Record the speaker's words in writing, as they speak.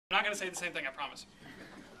going to say the same thing, I promise.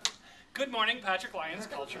 Good morning, Patrick Lyons,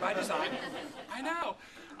 Culture by Design. I know.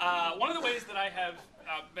 One of the ways that I have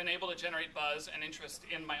been able to generate buzz and interest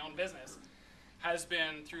in my own business has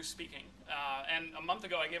been through speaking. And a month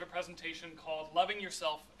ago, I gave a presentation called Loving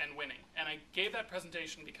Yourself and Winning. And I gave that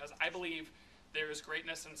presentation because I believe there is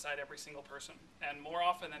greatness inside every single person. And more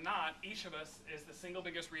often than not, each of us is the single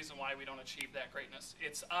biggest reason why we don't achieve that greatness.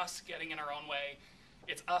 It's us getting in our own way.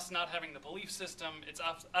 It's us not having the belief system. It's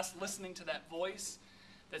us listening to that voice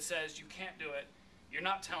that says you can't do it, you're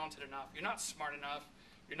not talented enough, you're not smart enough,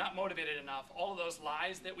 you're not motivated enough. All of those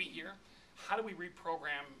lies that we hear, how do we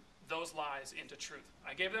reprogram those lies into truth?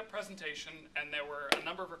 I gave that presentation, and there were a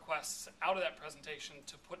number of requests out of that presentation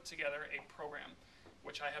to put together a program,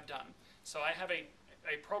 which I have done. So I have a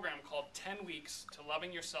program called 10 Weeks to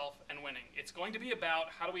Loving Yourself and Winning. It's going to be about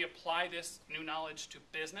how do we apply this new knowledge to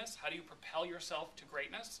business, how do you propel yourself to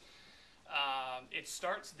greatness. It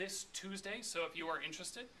starts this Tuesday, so if you are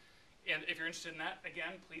interested, and if you're interested in that,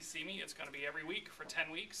 again, please see me. It's going to be every week for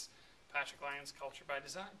 10 weeks. Patrick Lyons, Culture by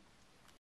Design.